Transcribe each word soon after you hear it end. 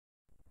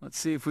Let's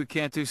see if we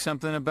can't do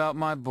something about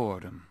my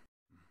boredom.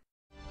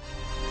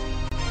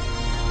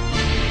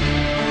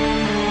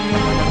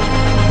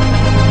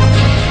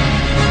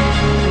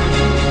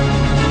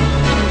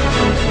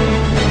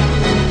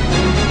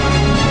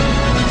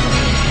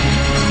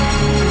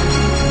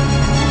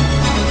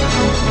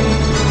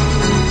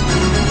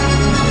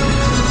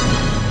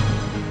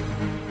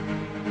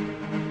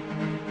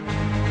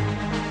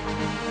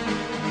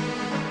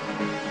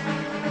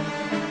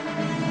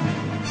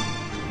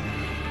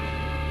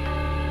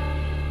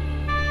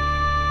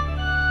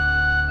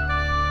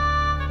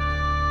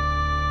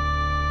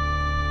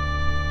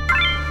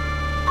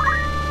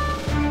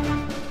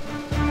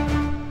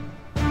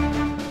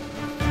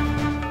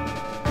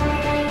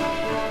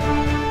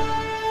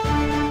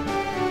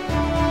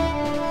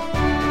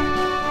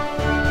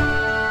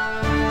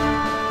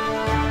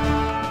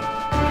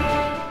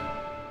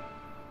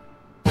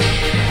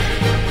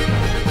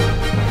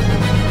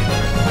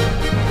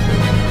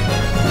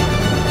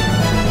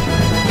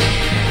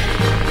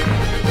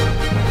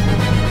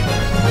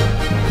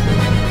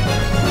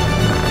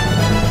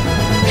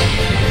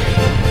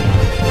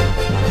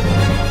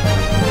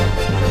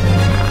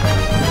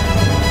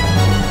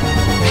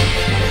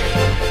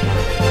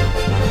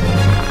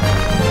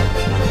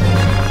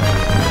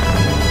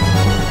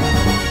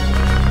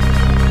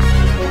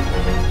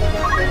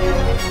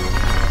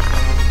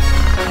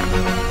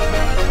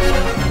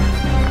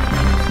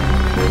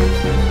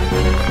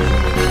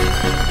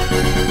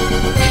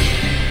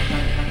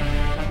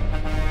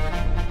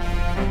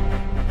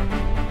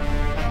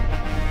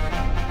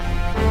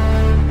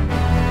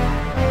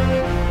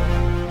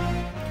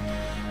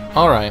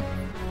 Alright,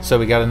 so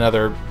we got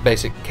another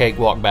basic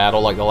cakewalk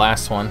battle like the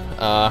last one.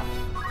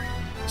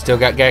 Still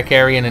got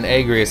Gakarian and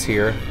Agrias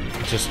here,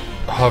 just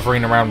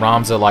hovering around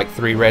Ramza like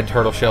 3 red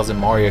turtle shells in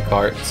Mario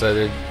Kart, so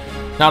there's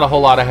not a whole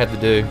lot I had to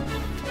do.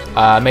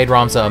 I made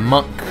Ramza a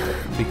monk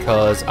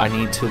because I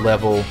need to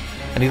level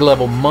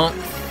monk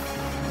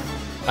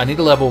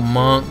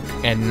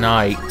and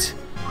knight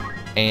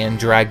and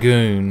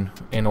dragoon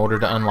in order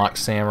to unlock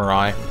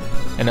samurai.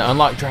 And to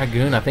unlock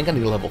dragoon, I think I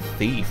need to level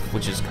thief,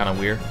 which is kind of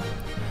weird.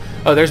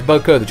 Oh, there's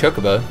Boko the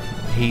Chocobo.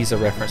 He's a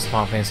reference to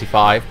Final Fantasy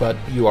V, but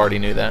you already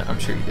knew that. I'm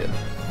sure you did.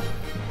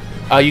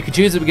 You can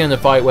choose at the beginning of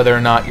the fight whether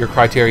or not your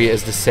criteria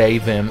is to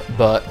save him,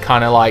 but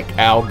kind of like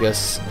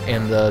Algus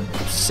in the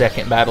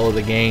second battle of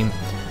the game,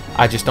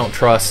 I just don't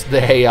trust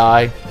the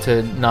AI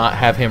to not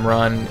have him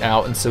run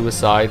out and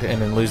suicide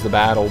and then lose the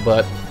battle,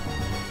 but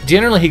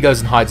generally he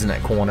goes and hides in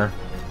that corner.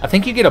 I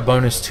think you get a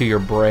bonus to your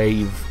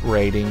Brave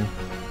rating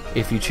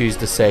if you choose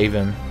to save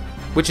him,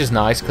 which is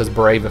nice because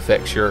Brave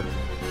affects your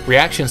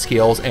reaction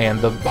skills, and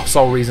the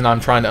sole reason I'm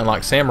trying to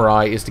unlock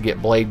Samurai is to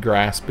get Blade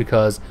Grasp,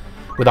 because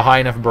with a high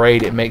enough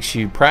braid it makes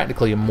you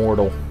practically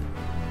immortal.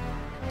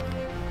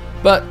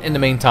 But in the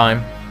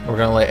meantime, we're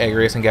going to let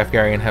Agrias and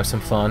Gafgarian have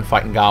some fun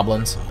fighting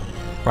goblins.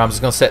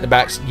 Ramza's going to sit in the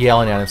back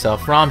yelling at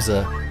himself.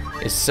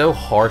 Ramza is so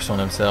harsh on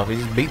himself. He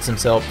just beats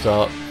himself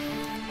up.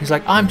 He's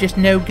like, I'm just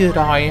no good,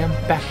 I am.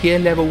 Back here,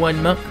 level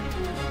 1 monk.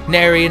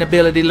 Nary an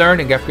ability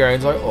learning.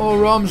 Gafgarian's like, oh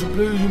Ramza,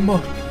 please,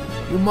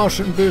 you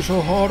mustn't be so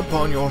hard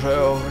upon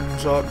yourself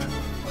and such.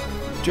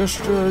 Just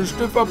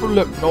stiff upper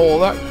lip and all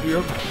that.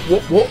 Yeah.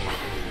 What?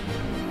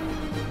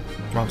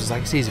 Ramza's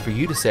like, it's easy for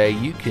you to say.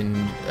 You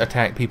can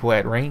attack people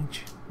at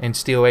range and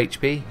steal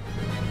HP.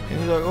 And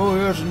he's like, oh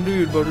yes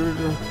indeed, but it's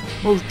a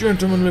most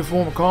gentlemanly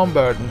form of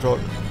combat and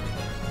such.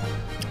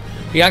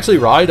 You actually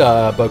ride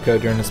Boko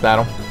during this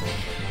battle.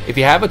 If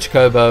you have a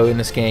Chocobo in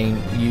this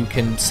game, you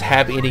can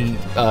have any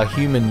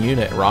human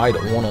unit ride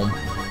on them.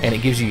 And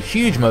it gives you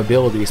huge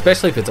mobility,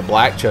 especially if it's a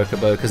black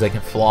Chocobo, because they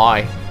can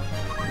fly.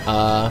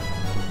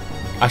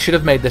 I should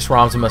have made this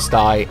Ramza must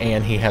die,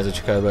 and he has a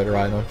Chocobo to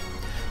ride on.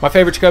 My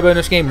favorite Chocobo in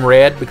this game,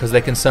 Red, because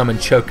they can summon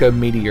Choco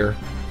Meteor,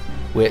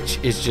 which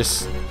is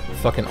just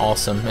fucking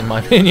awesome, in my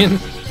opinion.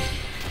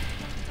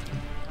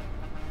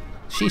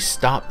 She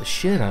stopped the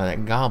shit out of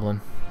that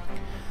goblin.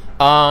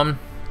 But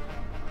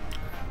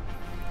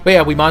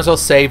yeah, we might as well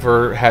save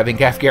her having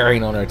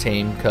Gafgarian on our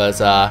team,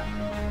 because,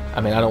 I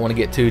mean, I don't want to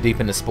get too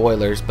deep into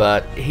spoilers,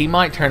 but he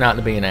might turn out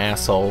to be an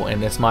asshole,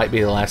 and this might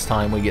be the last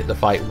time we get to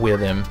fight with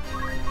him.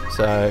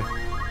 So,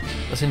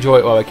 let's enjoy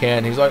it while we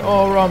can. He's like,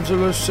 oh, Ramza,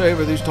 let's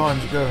savor these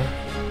times together.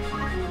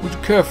 Would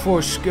you care for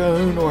a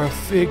scone or a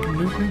fig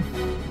Newton?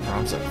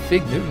 Ramza's like,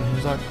 fig Newton?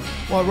 He's like,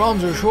 well,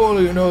 Ramza,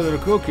 surely you know that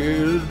a cookie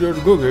is just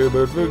a cookie,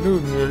 but fig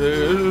Newton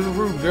is a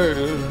fruit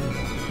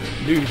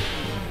cake. Dude.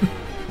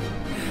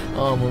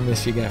 Oh, I'm going to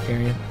miss you,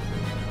 Gafgarian.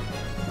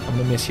 I'm going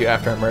to miss you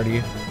after I murder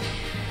you.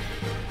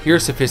 You're a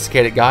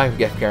sophisticated guy,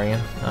 Gafgarian.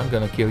 I'm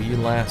gonna kill you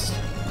last.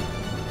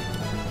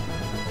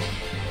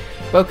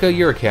 Boko,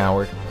 you're a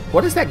coward.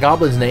 What is that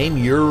goblin's name?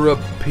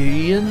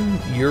 European?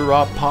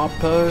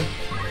 Europapa?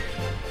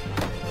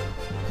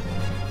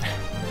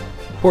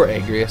 Poor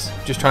Agrias.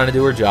 Just trying to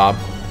do her job.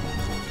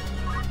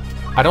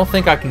 I don't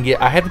think I can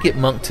get... I had to get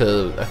Monk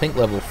to, I think,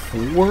 level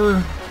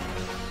 4.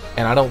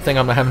 And I don't think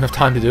I'm gonna have enough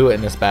time to do it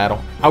in this battle.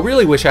 I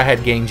really wish I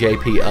had gained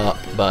JP up,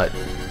 but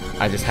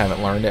I just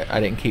haven't learned it. I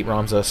didn't keep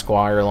Ramza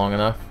Squire long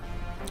enough.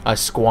 I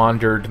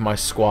squandered my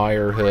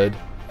squirehood.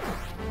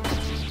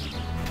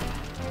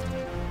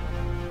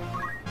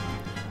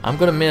 I'm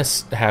gonna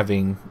miss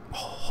having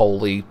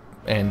holy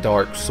and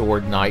dark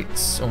sword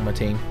knights on my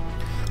team.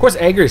 Of course,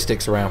 Agri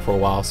sticks around for a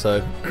while,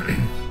 so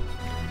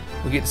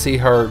we get to see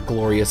her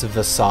glorious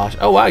visage.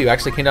 Oh wow, you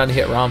actually came down to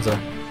hit Ramza.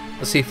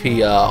 Let's see if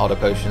he auto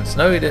potions.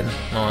 No, he didn't.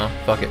 Oh no,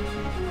 fuck it.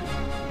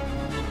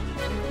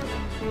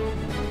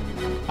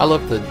 I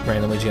love the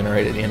randomly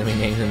generated enemy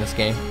names in this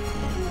game.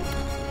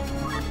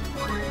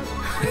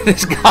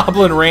 This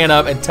goblin ran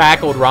up and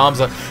tackled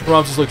Ramza.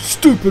 Ramza's like,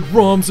 stupid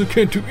Ramza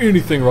can't do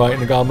anything right.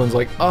 And the goblin's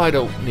like, I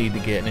don't need to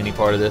get in any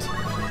part of this.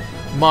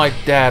 My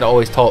dad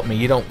always taught me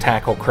you don't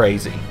tackle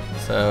crazy.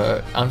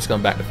 So I'm just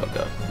going to back the fuck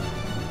up.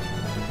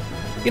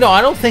 You know,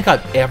 I don't think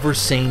I've ever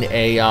seen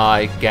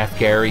AI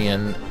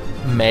Gafgarian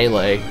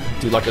melee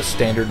do like a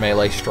standard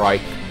melee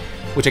strike.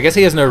 Which I guess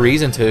he has no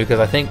reason to, because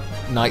I think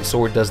Night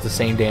Sword does the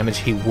same damage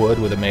he would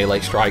with a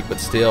melee strike.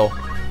 But still,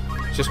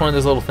 it's just one of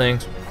those little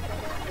things.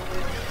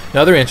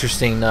 Another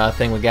interesting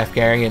thing with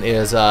Gafgarian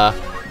is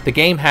the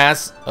game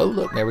has... Oh,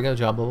 look, there we go,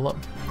 job level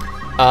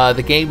up.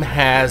 The game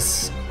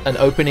has an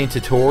opening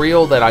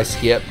tutorial that I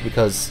skipped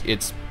because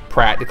it's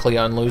practically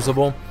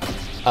unlosable,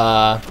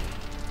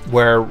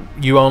 where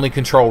you only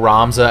control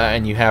Ramza,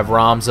 and you have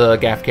Ramza,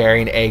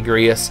 Gafgarian,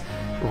 Agrius,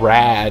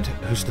 Rad,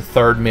 who's the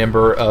third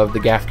member of the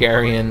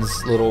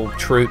Gafgarian's little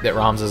troop that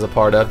Ramza's a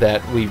part of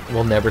that we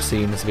will never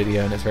see in this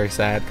video, and it's very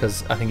sad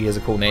because I think he has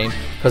a cool name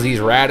because he's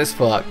rad as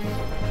fuck.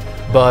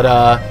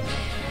 But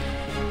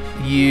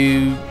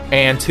you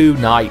and two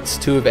knights,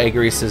 two of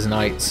Agrius's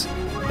knights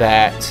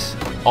that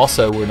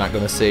also we're not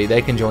going to see,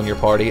 they can join your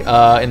party.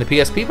 In the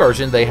PSP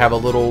version, they have a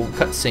little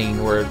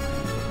cutscene where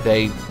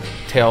they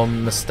tell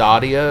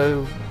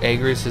Mustadio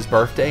Agrius's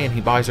birthday and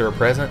he buys her a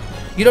present.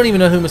 You don't even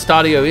know who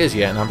Mustadio is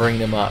yet, and I'm bringing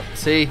him up.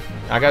 See,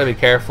 I got to be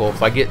careful.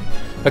 If I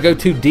go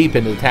too deep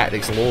into the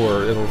tactics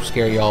lore, it'll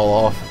scare y'all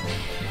off.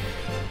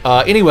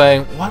 Anyway,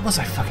 what was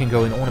I fucking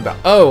going on about?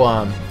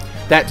 Oh,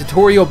 that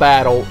tutorial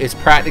battle is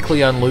practically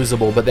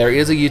unlosable, but there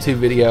is a YouTube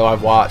video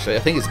I've watched. I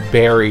think it's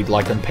buried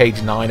like on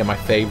page 9 of my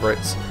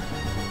favorites,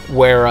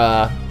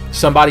 where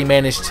somebody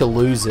managed to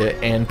lose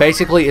it, and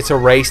basically it's a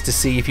race to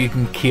see if you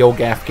can kill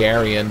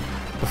Gafgarian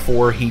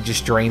before he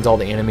just drains all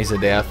the enemies to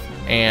death.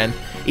 And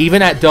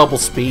even at double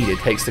speed, it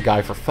takes the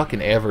guy for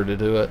fucking ever to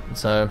do it.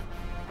 So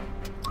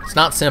it's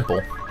not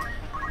simple.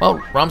 Well,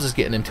 Ramza's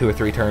getting in 2 or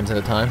 3 turns at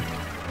a time.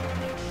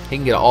 He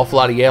can get an awful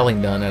lot of yelling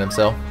done at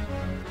himself.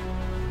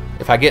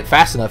 If I get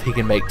fast enough, he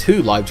can make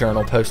 2 live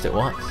journal posts at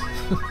once.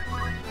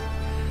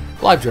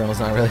 Live journal's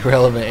not really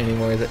relevant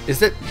anymore,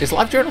 is it? Is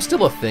live journal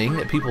still a thing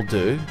that people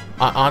do?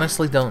 I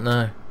honestly don't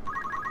know.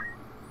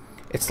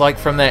 It's like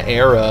from that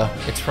era.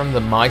 It's from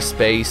the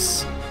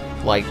MySpace,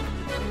 like,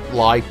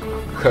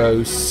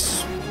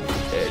 Lycos,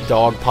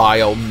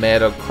 Dogpile,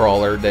 Meta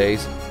Crawler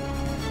days.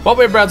 What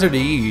web browser do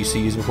you used to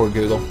use before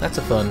Google? That's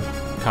a fun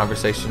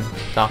conversation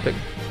topic.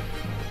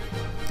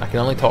 I can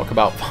only talk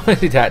about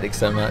Fantasy Tactics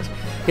so much.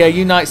 Yeah,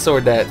 you Night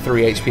Sword that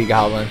 3 HP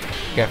goblin,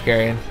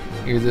 Gafgarian.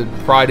 You're the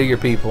pride of your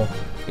people.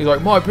 He's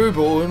like, my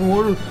people, and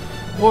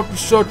what does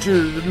such a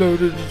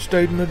loaded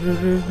statement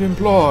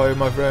imply,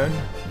 my friend?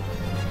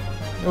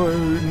 Oh,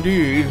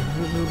 indeed,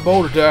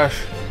 bold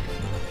dash.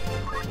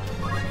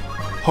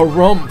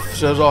 Harumph,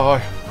 says I.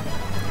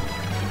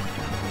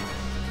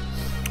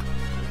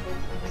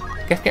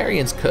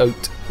 Gafgarian's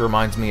coat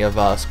reminds me of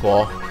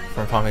Squall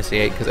from Final Fantasy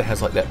VIII because it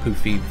has like that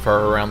poofy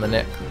fur around the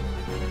neck.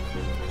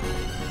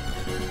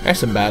 There's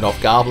some bad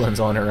off goblins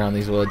on around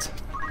these woods.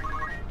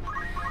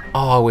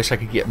 Oh, I wish I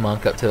could get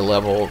Monk up to the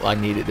level I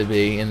need it to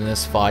be in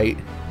this fight.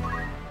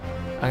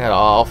 I got an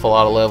awful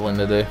lot of leveling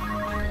to do.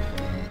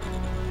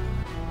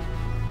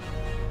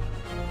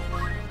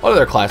 What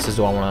other classes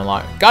do I want to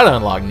unlock? Gotta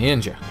unlock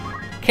Ninja.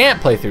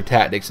 Can't play through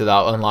Tactics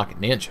without unlocking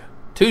Ninja.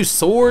 2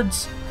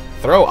 swords?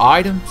 Throw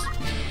items?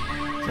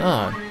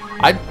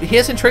 He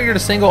hasn't triggered a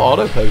single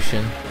auto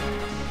potion.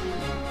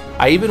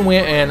 I even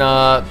went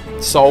and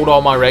sold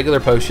all my regular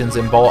potions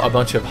and bought a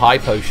bunch of high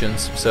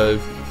potions, so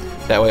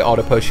that way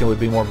auto potion would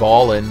be more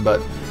ballin'.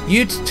 But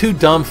you 2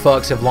 dumb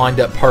fucks have lined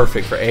up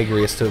perfect for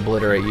Agrius to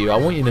obliterate you. I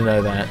want you to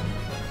know that.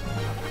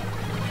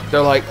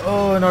 They're like,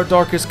 oh, in our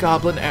darkest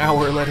goblin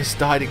hour, let us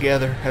die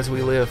together as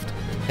we lived.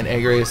 And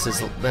Agrius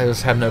is, they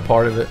just have no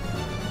part of it.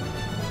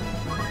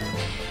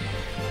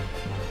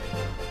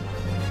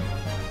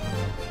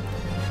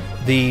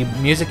 The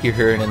music you're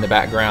hearing in the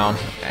background,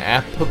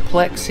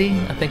 Apoplexy,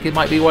 I think it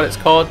might be what it's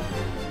called,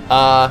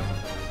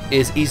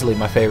 is easily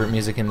my favorite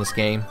music in this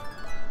game.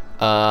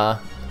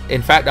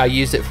 In fact, I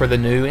used it for the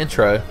new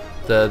intro,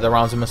 the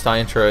Ramza Beoulve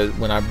intro,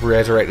 when I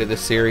resurrected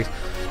this series.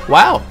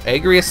 Wow,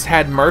 Agrius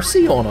had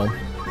mercy on him.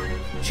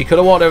 She could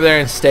have walked over there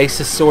and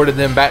stasis sorted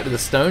them back to the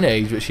Stone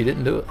Age, but she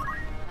didn't do it.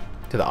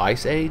 To the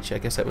Ice Age? I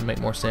guess that would make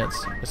more sense.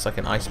 It's like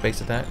an ice-based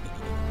attack.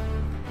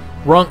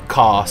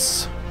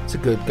 Runkos. It's a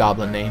good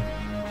goblin name.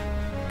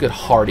 Good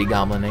hardy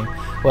goblin name.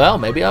 Well,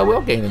 maybe I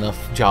will gain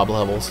enough job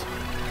levels.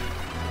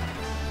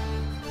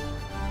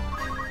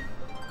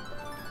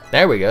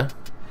 There we go.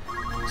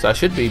 So I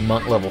should be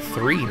monk level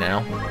 3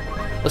 now.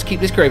 Let's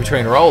keep this gravy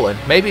train rolling.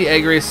 Maybe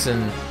Agrias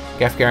and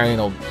Gafgarian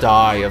will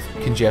die of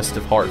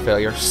congestive heart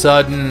failure.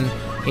 Sudden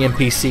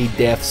NPC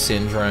death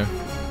syndrome.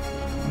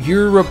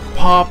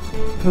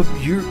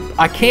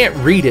 I can't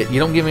read it.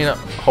 You don't give me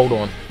enough. Hold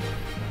on.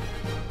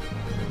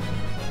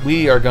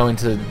 We are going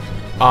to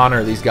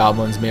honor these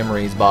goblins'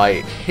 memories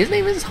by... His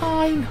name is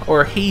Hein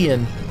or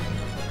Hien.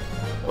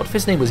 What if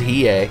his name was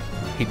Hie?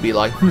 He'd be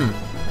like,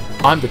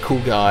 I'm the cool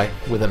guy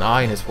with an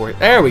eye in his forehead.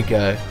 There we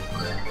go.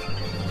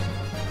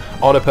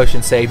 Auto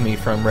potion saved me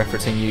from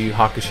referencing Yu Yu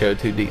Hakusho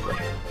too deeply.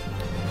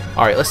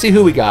 Alright, let's see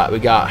who we got. We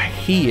got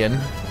Hien.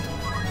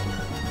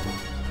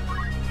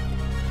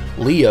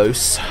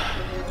 Leos.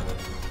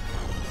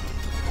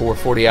 Pour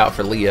 40 out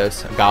for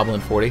Leos. A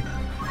goblin 40.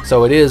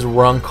 So it is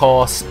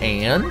Runkos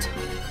and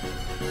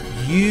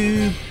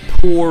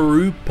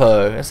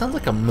Uporupo. That sounds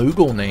like a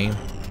Moogle name.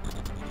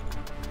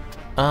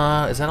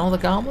 Is that all the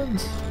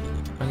goblins?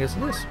 I guess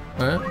it is.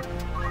 Alright.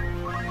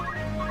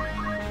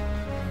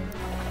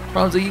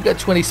 Ramza, you got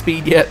 20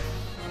 speed yet?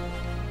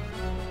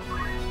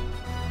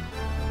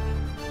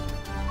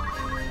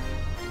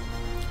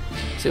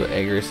 See what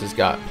Agrias has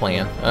got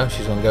planned. Oh,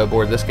 she's gonna go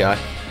aboard this guy.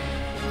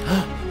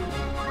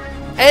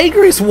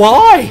 Agrias,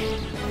 why?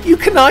 You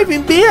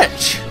conniving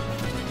bitch!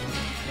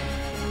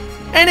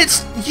 And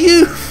it's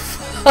you,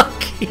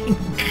 fucking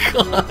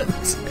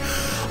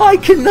cunt! I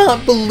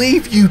cannot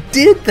believe you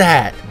did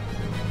that!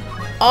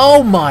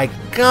 Oh my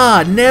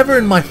god, never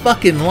in my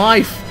fucking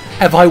life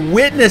have I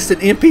witnessed an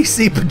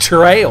NPC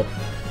betrayal.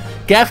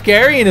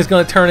 Gafgarian is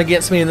going to turn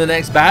against me in the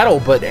next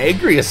battle, but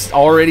Agrias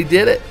already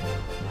did it.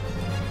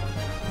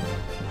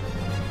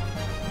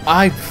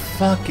 I'm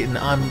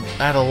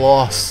at a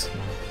loss.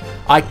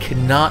 I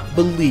cannot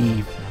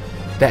believe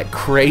that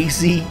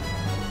crazy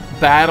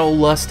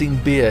battle-lusting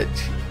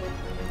bitch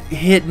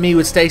hit me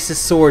with Stasis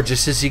Sword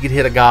just as she could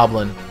hit a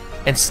goblin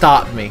and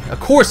stopped me. Of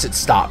course it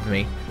stopped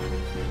me.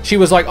 She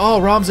was like, oh,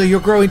 Ramza, you're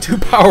growing too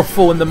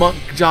powerful in the monk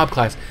job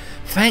class.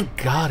 Thank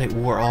God it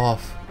wore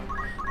off.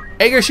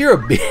 Agrias, you're a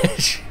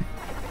bitch.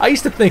 I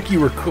used to think you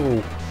were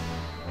cool.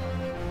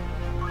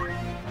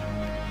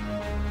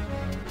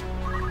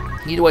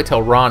 You need to wait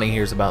till Ronnie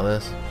hears about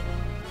this.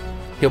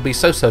 He'll be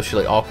so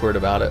socially awkward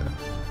about it.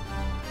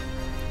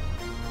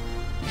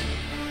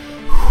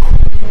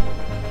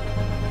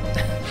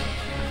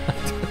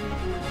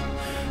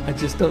 I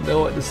just don't know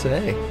what to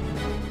say.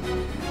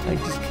 I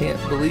just can't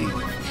believe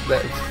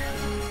that.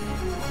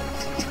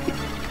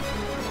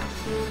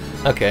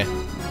 Okay,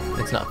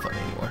 it's not funny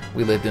anymore.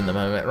 We lived in the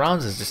moment.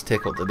 Ramza's just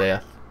tickled to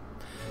death.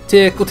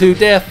 Tickled to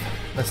death.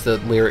 That's the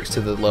lyrics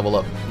to the level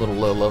up,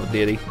 little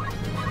ditty.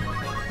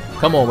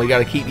 Come on, we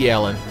gotta keep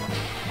yelling.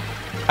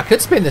 I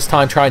could spend this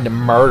time trying to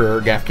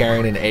murder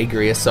Gafgarian and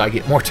Agrias so I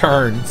get more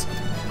turns,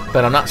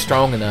 but I'm not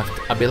strong enough.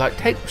 I'd be like,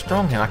 take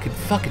strong hand. I could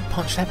fucking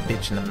punch that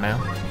bitch in the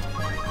mouth.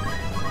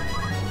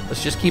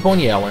 Let's just keep on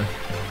yelling.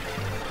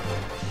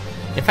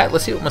 In fact,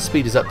 let's see what my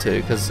speed is up to,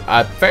 because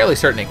I'm fairly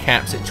certain it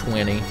caps at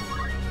 20.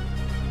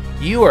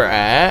 You are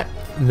at...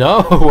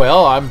 No,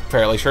 well, I'm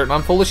fairly certain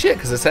I'm full of shit,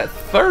 because it's at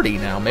 30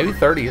 now. Maybe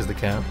 30 is the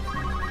cap.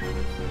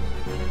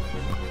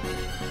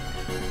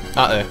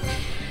 Uh-oh.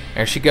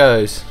 There she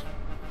goes.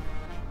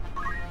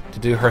 To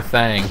do her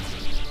thing.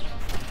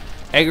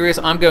 Agrias,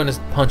 I'm going to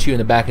punch you in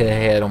the back of the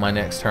head on my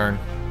next turn.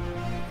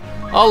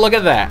 Oh, look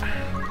at that.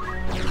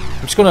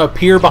 I'm just going to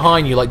appear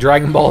behind you like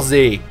Dragon Ball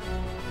Z.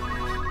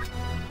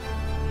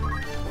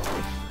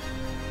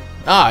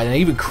 Ah, and I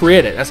even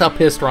crit it. That's how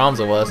pissed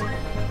Ramza was.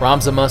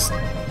 Ramza must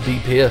be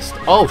pissed.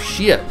 Oh,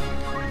 shit.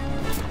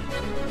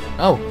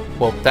 Oh,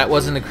 well, that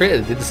wasn't a crit.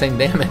 It did the same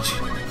damage.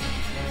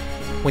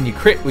 When you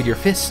crit with your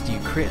fist, you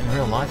crit in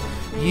real life.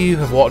 You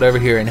have walked over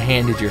here and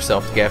handed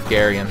yourself to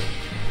Gafgarian.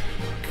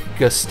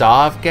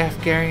 Gustav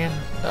Gafgarian?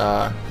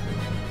 I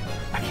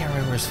can't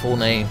remember his full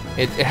name.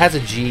 It has a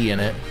G in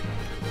it.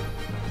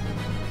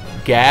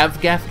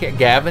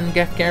 Gavin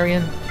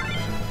Gafgarian?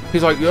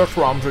 He's like, yes,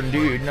 Ramza,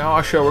 indeed. Now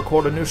I shall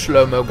record a new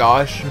slow-mo,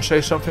 guys, and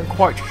say something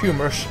quite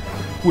humorous,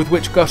 with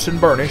which Gus and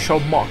Bernie shall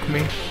mock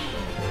me.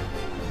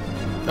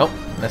 Nope,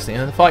 that's the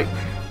end of the fight.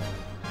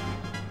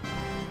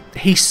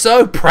 He's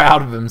so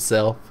proud of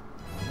himself.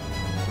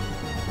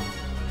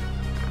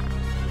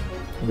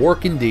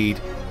 Work indeed.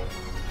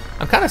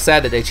 I'm kind of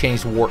sad that they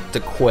changed work to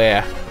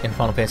que in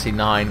Final Fantasy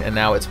IX, and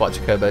now it's what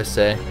Chocobos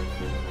say.